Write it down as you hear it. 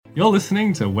You're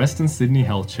listening to Western Sydney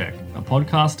Health Check, a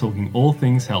podcast talking all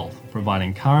things health,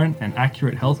 providing current and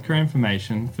accurate healthcare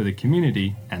information for the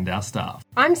community and our staff.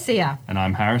 I'm Sia. And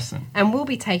I'm Harrison. And we'll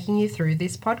be taking you through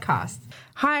this podcast.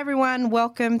 Hi everyone,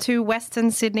 welcome to Western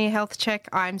Sydney Health Check.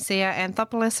 I'm Sia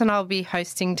Anthopoulos and I'll be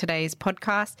hosting today's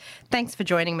podcast. Thanks for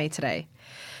joining me today.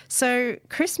 So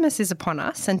Christmas is upon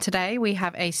us and today we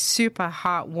have a super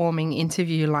heartwarming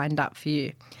interview lined up for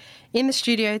you. In the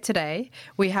studio today,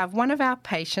 we have one of our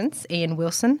patients, Ian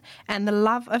Wilson, and the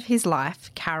love of his life,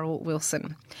 Carol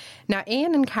Wilson. Now,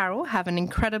 Ian and Carol have an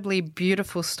incredibly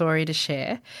beautiful story to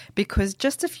share because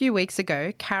just a few weeks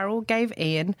ago, Carol gave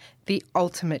Ian the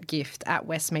ultimate gift at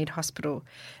Westmead Hospital.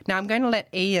 Now, I'm going to let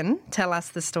Ian tell us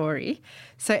the story.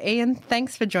 So, Ian,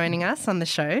 thanks for joining us on the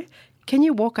show. Can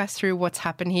you walk us through what's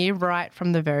happened here right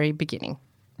from the very beginning?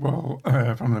 Well,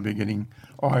 from the beginning,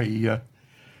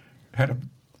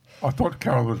 I thought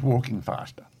Carol was walking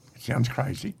faster. It sounds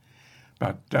crazy,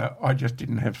 but I just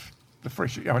didn't have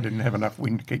I didn't have enough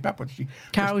wind to keep up with.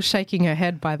 Carol's shaking her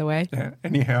head, by the way.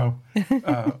 Anyhow,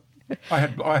 I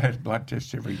had blood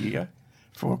tests every year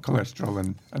for cholesterol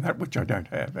and that which I don't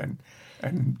have,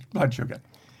 and blood sugar.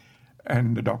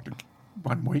 And the doctor,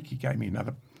 one week, he gave me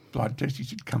another blood test. He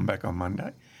said, come back on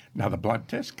Monday. Another blood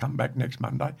test, come back next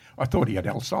Monday. I thought he had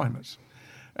Alzheimer's.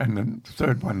 And then the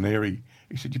third one there, he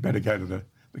said, you better go to the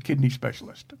kidney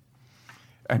specialist.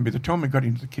 And by the time we got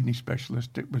into the kidney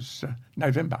specialist, it was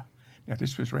November. Now,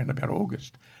 this was around about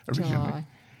August originally.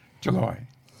 July.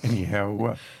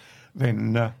 Anyhow,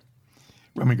 then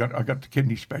when I got the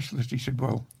kidney specialist, he said,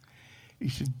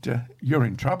 you're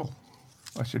in trouble.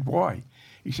 I said, why?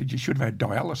 He said, you should have had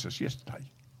dialysis yesterday.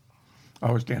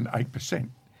 I was down to 8%.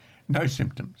 No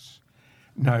symptoms,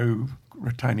 no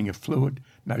retaining of fluid,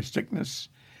 no sickness,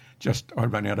 just I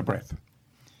run out of breath.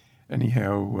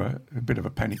 Anyhow, a bit of a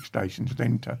panic station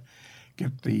then to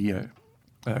get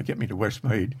me to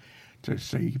Westmead to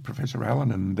see Professor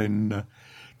Allen and then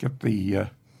get the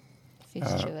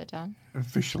fistula done.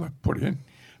 Fistula put in,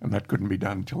 and that couldn't be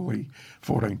done until the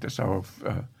 14th or so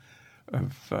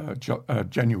of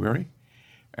January.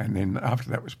 And then after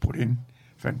that was put in,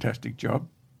 fantastic job.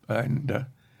 And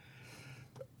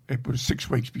it was 6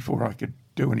 weeks before I could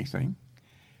do anything.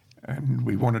 And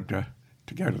we wanted to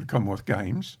go to the Commonwealth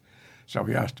Games. So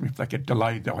we asked them if they could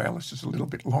delay dialysis a little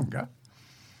bit longer.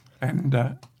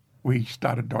 And we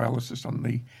started dialysis on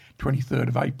the 23rd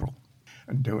of April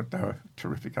and do it. They were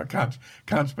terrific. I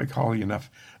can't speak highly enough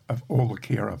of all the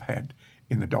care I've had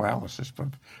in the dialysis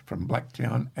from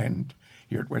Blacktown and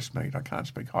here at Westmead. I can't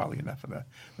speak highly enough of the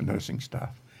nursing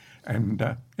staff.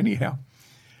 And anyhow,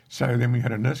 so then we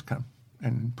had a nurse come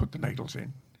and put the needles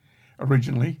in.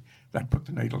 Originally, they'd put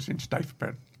the needles in, stay for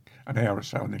about an hour or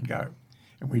so and then go.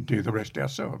 And we'd do the rest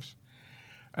ourselves.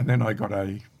 And then I got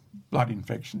a blood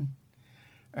infection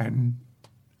and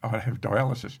I have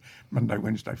dialysis Monday,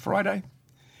 Wednesday, Friday.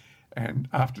 And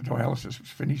after dialysis was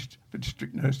finished, the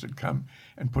district nurse had come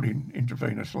and put in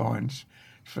intravenous lines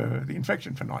for the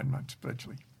infection for 9 months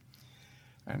virtually.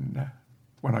 And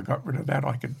when I got rid of that,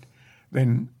 I could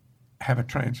then have a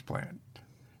transplant.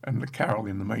 And the Carol,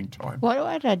 in the meantime. What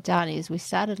I had done is we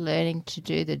started learning to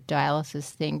do the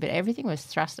dialysis thing, but everything was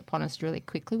thrust upon us really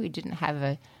quickly. We didn't have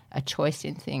a choice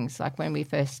in things. Like when we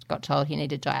first got told he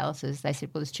needed dialysis, they said,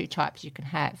 well, there's 2 types you can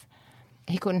have.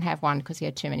 He couldn't have one because he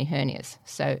had too many hernias.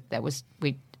 So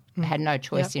we had no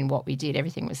choice in what we did.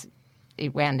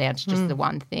 It wound down to just the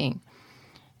one thing.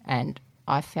 And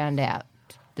I found out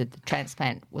that the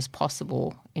transplant was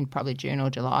possible in probably June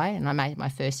or July, and I made my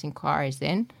first inquiries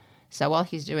then. So while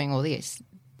he's doing all this,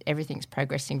 everything's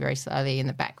progressing very slowly in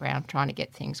the background, trying to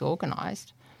get things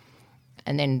organised.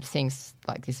 And then things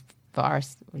like this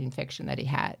virus infection that he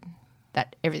had,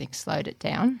 that everything slowed it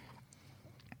down.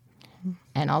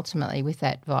 And ultimately with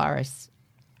that virus,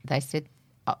 they said,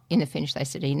 in the finish, they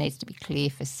said he needs to be clear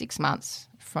for 6 months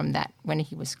from that, when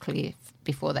he was clear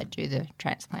before they do the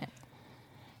transplant.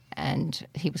 And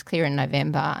he was clear in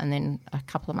November, and then a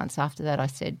couple of months after that I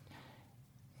said,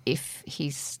 if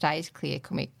he stays clear,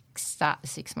 can we start the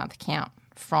 6-month count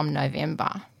from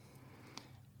November?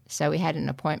 So we had an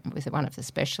appointment with one of the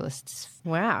specialists.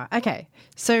 Wow. Okay.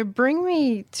 So bring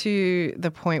me to the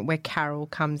point where Carol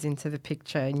comes into the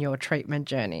picture in your treatment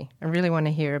journey. I really want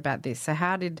to hear about this. So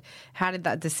how did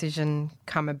that decision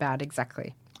come about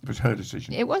exactly? It was her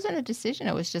decision. It wasn't a decision.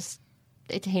 It was just,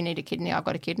 he needed a kidney, I've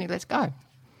got a kidney, let's go.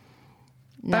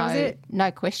 That was it?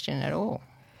 No question at all.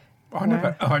 I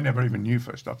never even knew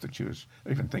first off that she was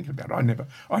even thinking about it.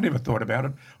 I never thought about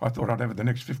it. I thought I'd have the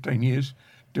next 15 years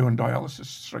doing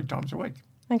dialysis 3 times a week.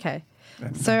 Okay.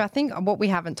 So I think what we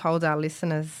haven't told our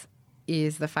listeners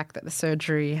is the fact that the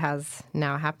surgery has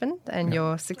now happened and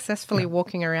you're successfully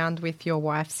walking around with your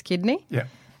wife's kidney. Yeah.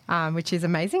 Which is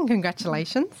amazing.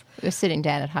 Congratulations. We were sitting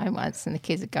down at home once and the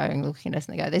kids are going, looking at us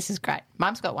and they go, this is great.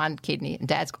 Mum's got one kidney and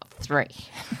Dad's got 3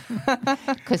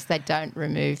 because they don't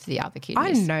remove the other I kidneys.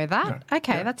 didn't know that. Yeah.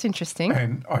 Okay, Yeah. that's interesting.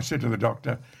 And I said to the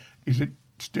doctor, is it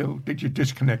still, did you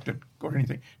disconnect it or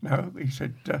anything? No, he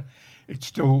said, it's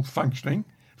still functioning.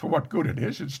 For what good it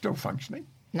is, it's still functioning.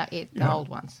 No, the old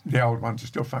ones. The old ones are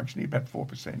still functioning, about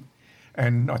 4%.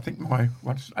 And I think my,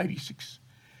 86?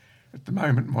 At the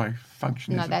moment, my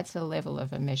function No, is... that's a level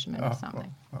of a measurement or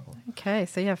something. Okay,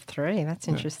 so you have 3. That's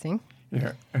interesting.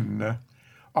 Yeah, and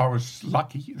I was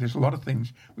lucky. There's a lot of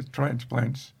things with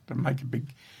transplants that make a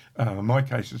big... my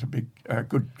case is a big,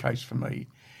 good case for me,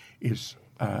 is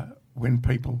when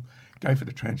people go for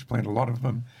the transplant, a lot of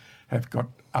them have got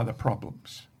other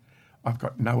problems. I've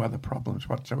got no other problems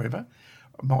whatsoever.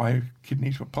 My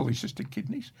kidneys were polycystic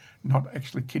kidneys, not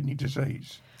actually kidney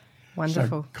disease.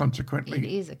 Wonderful. So consequently... It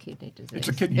is a kidney disease. It's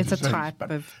a kidney It's a disease. type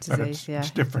of disease,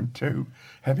 it's different to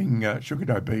having sugar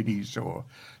diabetes or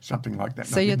something like that.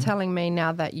 So you're telling me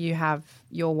now that you have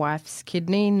your wife's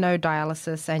kidney, no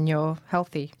dialysis, and you're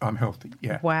healthy? I'm healthy,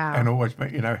 yeah. Wow. And always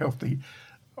been, healthy.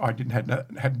 I didn't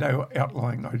had no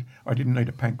outlying. I didn't need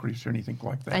a pancreas or anything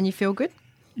like that. And you feel good?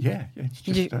 Yeah, it's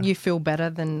just... You feel better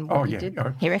than what you did?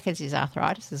 Oh, He reckons his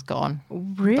arthritis is gone.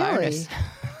 Really? Bonus.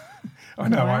 I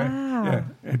know. Wow.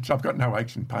 I've got no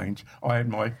aches and pains. I had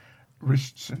my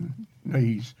wrists and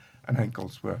knees and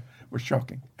ankles were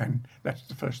shocking, and that's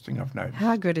the first thing I've noticed.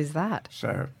 How good is that?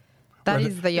 So That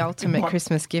is the ultimate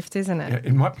Christmas gift, isn't it? Yeah,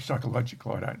 it might be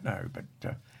psychological. I don't know, but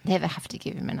Never have to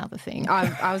give him another thing.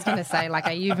 I was going to say, like,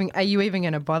 are you even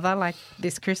going to bother like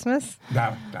this Christmas?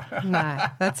 no. No,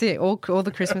 that's it. All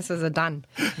the Christmases are done.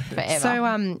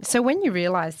 Forever. So when you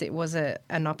realised it was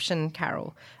an option,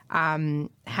 Carol,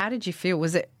 how did you feel?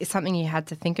 Was it something you had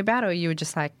to think about, or you were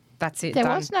just like, that's it, There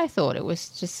done? was no thought. It was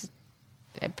just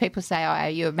people say, "Oh,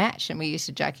 are you a match?" And we used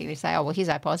to jokingly say, "Oh, well, he's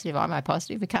O positive, I'm O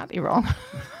positive. We can't be wrong."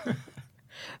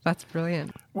 That's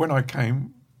brilliant. When I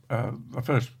came, the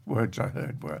first words I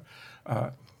heard were,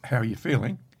 "How are you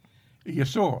feeling? Are you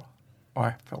sore?"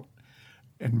 I felt,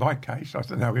 in my case, I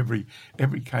know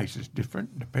every case is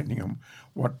different depending on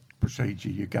what procedure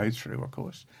you go through, of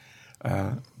course.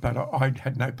 But I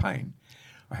had no pain.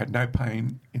 I had no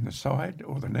pain in the side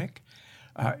or the neck.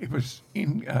 It was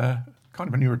in kind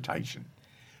of an irritation.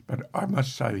 But I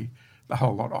must say, the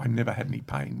whole lot, I never had any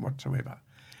pain whatsoever.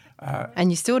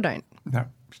 And you still don't? No,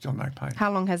 still no pain.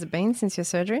 How long has it been since your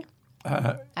surgery?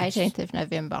 18th of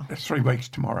November. 3 weeks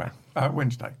tomorrow,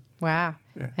 Wednesday. Wow.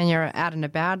 Yeah. And you're out and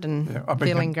about and I've been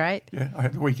feeling great? Yeah, I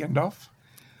had the weekend off.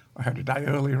 I had a day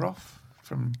earlier off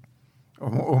from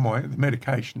the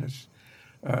medication is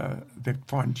they've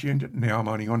fine-tuned it. Now I'm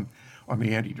only on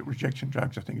the anti-rejection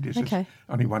drugs, I think it is. Okay. It's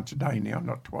only once a day now,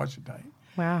 not twice a day.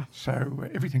 Wow. So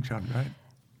everything's going great.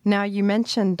 Now, you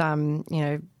mentioned,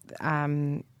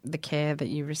 the care that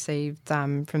you received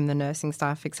from the nursing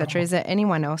staff, etc. Is there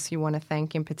anyone else you want to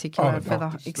thank in particular for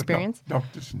the experience?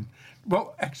 Doctors and,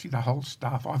 well, actually the whole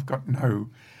staff. I've got no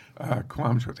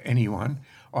qualms with anyone.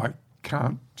 I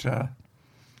can't...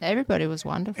 Everybody was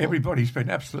wonderful. Everybody's been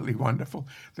absolutely wonderful.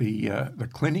 The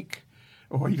clinic,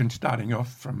 or even starting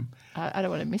off from... I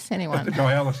don't want to miss At anyone. the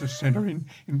dialysis centre in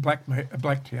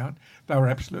Blacktown, they were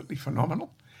absolutely phenomenal.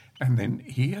 And then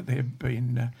here they've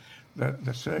been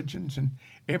the surgeons and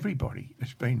everybody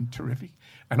has been terrific.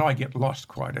 And I get lost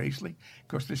quite easily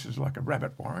because this is like a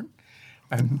rabbit warren.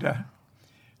 And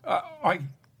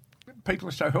people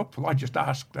are so helpful. I just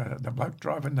ask the bloke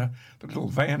driving the little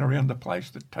van around the place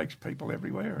that takes people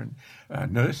everywhere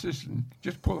and nurses and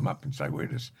just pull them up and say, where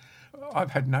does...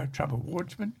 I've had no trouble.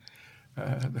 Wardsman.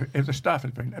 The staff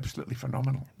has been absolutely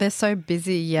phenomenal. They're so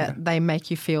busy, yet they make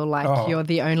you feel like you're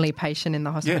the only patient in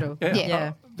the hospital.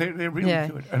 Yeah. They're really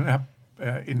good. And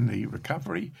in the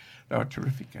recovery, they were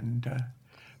terrific. And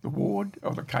the ward,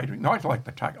 or the catering, I like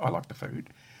the food.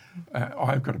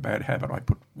 I've got a bad habit. I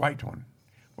put weight on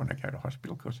when I go to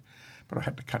hospital, but I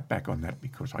had to cut back on that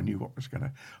because I knew what was going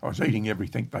to... I was eating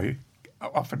everything they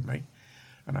offered me,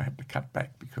 and I had to cut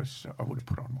back because I would have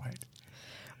put on weight.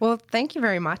 Well, thank you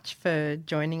very much for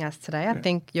joining us today. I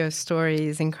think your story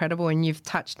is incredible and you've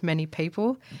touched many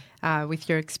people with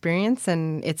your experience,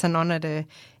 and it's an honour to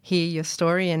hear your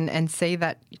story and see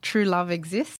that true love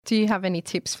exists. Do you have any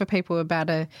tips for people about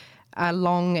a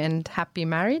long and happy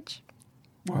marriage?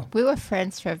 Well, We were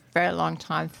friends for a very long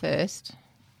time first.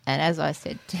 And as I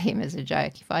said to him as a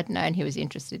joke, if I'd known he was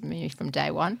interested in me from day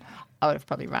one, I would have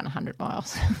probably run 100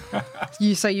 miles.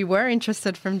 So you were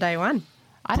interested from day one?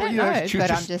 I don't know,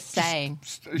 but I'm just saying.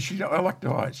 I like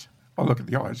the eyes. I look at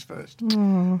the eyes first.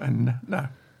 And no,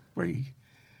 we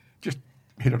just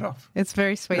hit it off. It's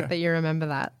very sweet that you remember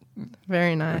that.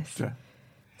 Very nice. But,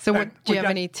 so what, do you have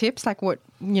any tips? Like what,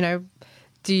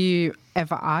 do you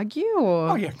ever argue or?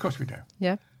 Oh, yeah, of course we do.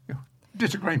 Yeah.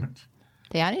 Disagreements.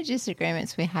 The only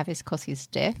disagreements we have is because he's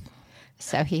deaf.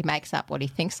 So he makes up what he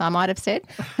thinks I might have said.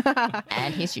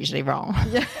 And he's usually wrong.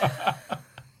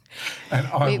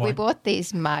 And we bought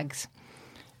these mugs.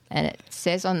 And it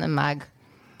says on the mug,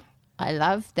 I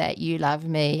love that you love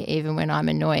me even when I'm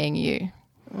annoying you.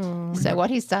 So what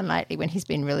he's done lately when he's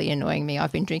been really annoying me,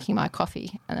 I've been drinking my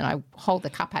coffee and then I hold the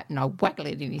cup up and I waggle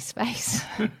it in his face.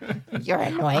 You're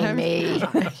annoying me.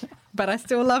 But I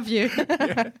still love you.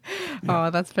 Oh,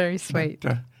 that's very sweet.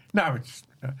 But, no, it's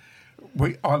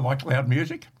I like loud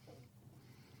music.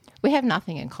 We have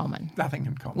nothing in common. Nothing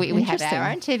in common. We have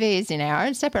our own TVs in our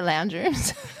own separate lounge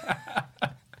rooms.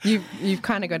 You've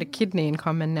kind of got a kidney in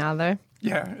common now, though.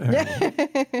 Yeah.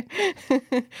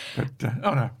 But,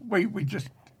 oh, no, we just,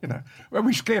 well,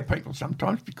 we scare people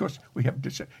sometimes because we have,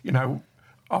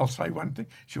 I'll say one thing,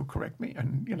 she'll correct me,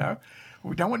 and,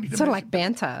 we don't want you to... Sort of like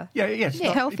banter. Yeah, yes.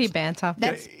 Yeah, healthy banter.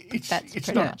 That's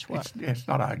pretty much what... It's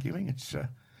not arguing, it's,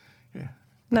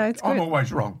 No, it's good. I'm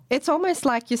always wrong. It's almost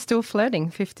like you're still flirting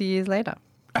 50 years later.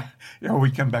 We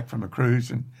come back from a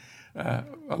cruise and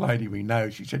a lady we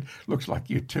know, she said, looks like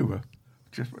you two are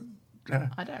just...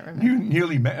 I don't remember.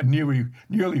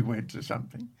 Newlyweds or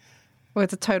something. Well,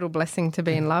 it's a total blessing to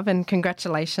be in love, and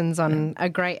congratulations on a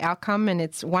great outcome. And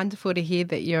it's wonderful to hear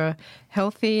that you're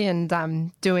healthy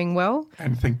and doing well.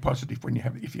 And think positive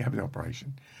if you have the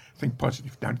operation. Think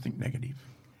positive, don't think negative,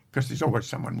 because there's always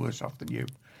someone worse off than you.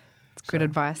 It's good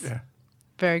advice. Yeah.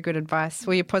 Very good advice.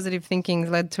 Well, your positive thinking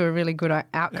led to a really good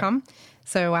outcome. Yeah.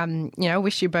 So,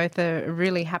 wish you both a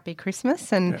really happy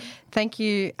Christmas. And thank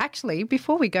you. Actually,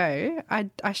 before we go,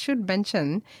 I should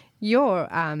mention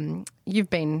you've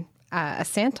been a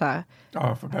Santa.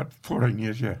 Oh, for about 14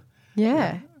 years, yeah.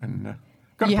 Yeah. And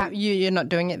you're not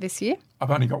doing it this year?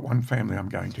 I've only got one family I'm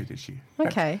going to this year.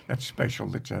 Okay. That's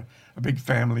special. It's a big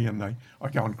family, and I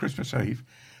go on Christmas Eve,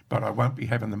 but I won't be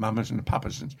having the mamas and the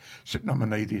papas and sitting on my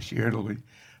knee this year. It'll be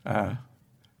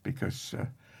because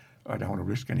I don't want to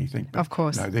risk anything. But of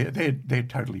course. No, they're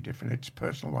totally different. It's a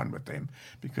personal one with them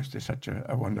because they're such a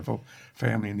wonderful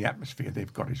family, and the atmosphere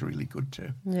they've got is really good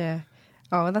too. Yeah.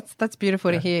 Oh, that's beautiful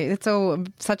to hear. It's all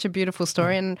such a beautiful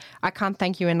story, and I can't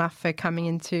thank you enough for coming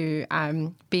in to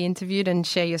be interviewed and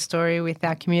share your story with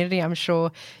our community. I'm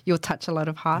sure you'll touch a lot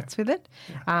of hearts with it.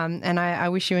 Yeah. And I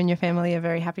wish you and your family a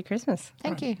very happy Christmas.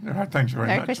 Thank you. All right, thanks very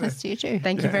much. Merry Christmas to you too.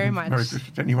 Thank you very much. Merry Christmas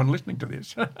to anyone listening to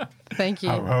this. Thank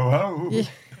you. Ho, ho, ho. Yeah.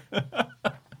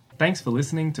 Thanks for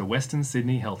listening to Western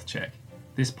Sydney Health Check.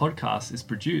 This podcast is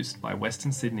produced by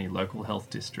Western Sydney Local Health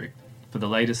District. For the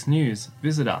latest news,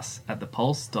 visit us at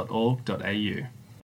thepulse.org.au.